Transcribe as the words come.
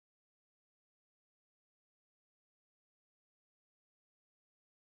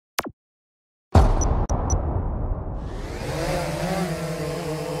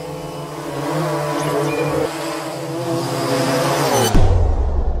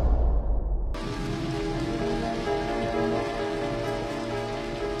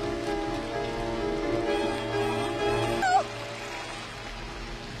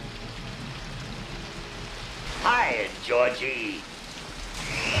Georgie.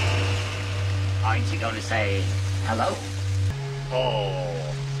 Aren't you going to say hello?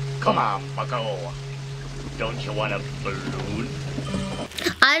 Oh, come on, bucko. Don't you want a balloon?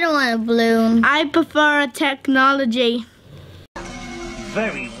 I don't want a balloon. I prefer technology.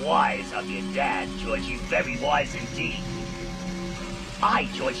 Very wise of your dad, Georgie. Very wise indeed. I,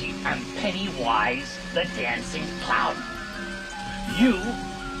 Georgie, am Pennywise, the dancing clown. You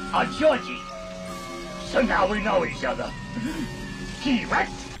are Georgie. So now we know each other.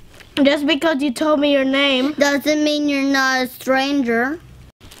 Correct? Just because you told me your name Doesn't mean you're not a stranger.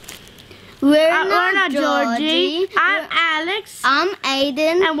 We're not Georgie. I'm Alex. I'm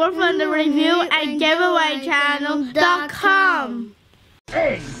Aedan. And we're from the ReviewAndGiveawayChannel.com.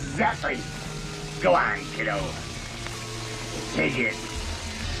 Exactly. Go on, kiddo. Take it.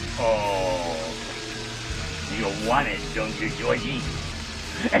 Oh. You want it, don't you, Georgie?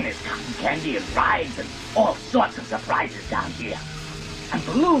 And there's cotton candy and rides and all sorts of surprises down here. And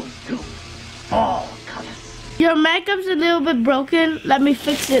balloons, too. All colors. Your makeup's a little bit broken. Let me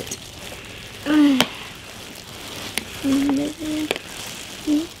fix it.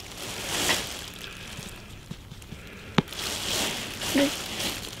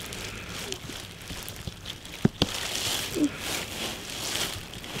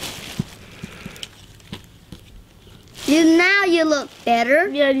 Now you look better.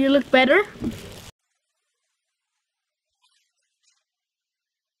 Yeah, you look better.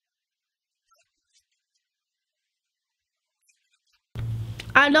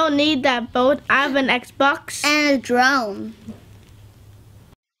 I don't need that boat. I have an Xbox. And a drone.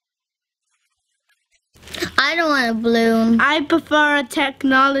 I don't want a balloon. I prefer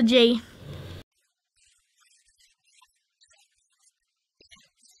technology.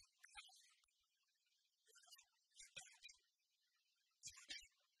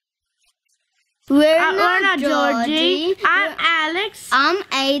 We're not Georgie. I'm Alex. I'm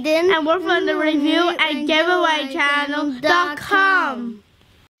Aedan. And we're from the ReviewAndGiveawayChannel.com.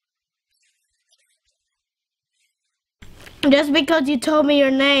 Just because you told me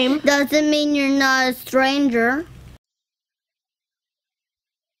your name Doesn't mean you're not a stranger.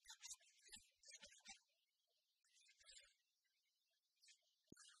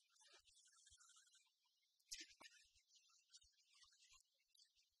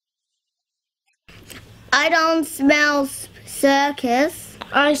 I don't smell circus.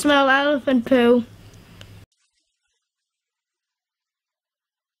 I smell elephant poo.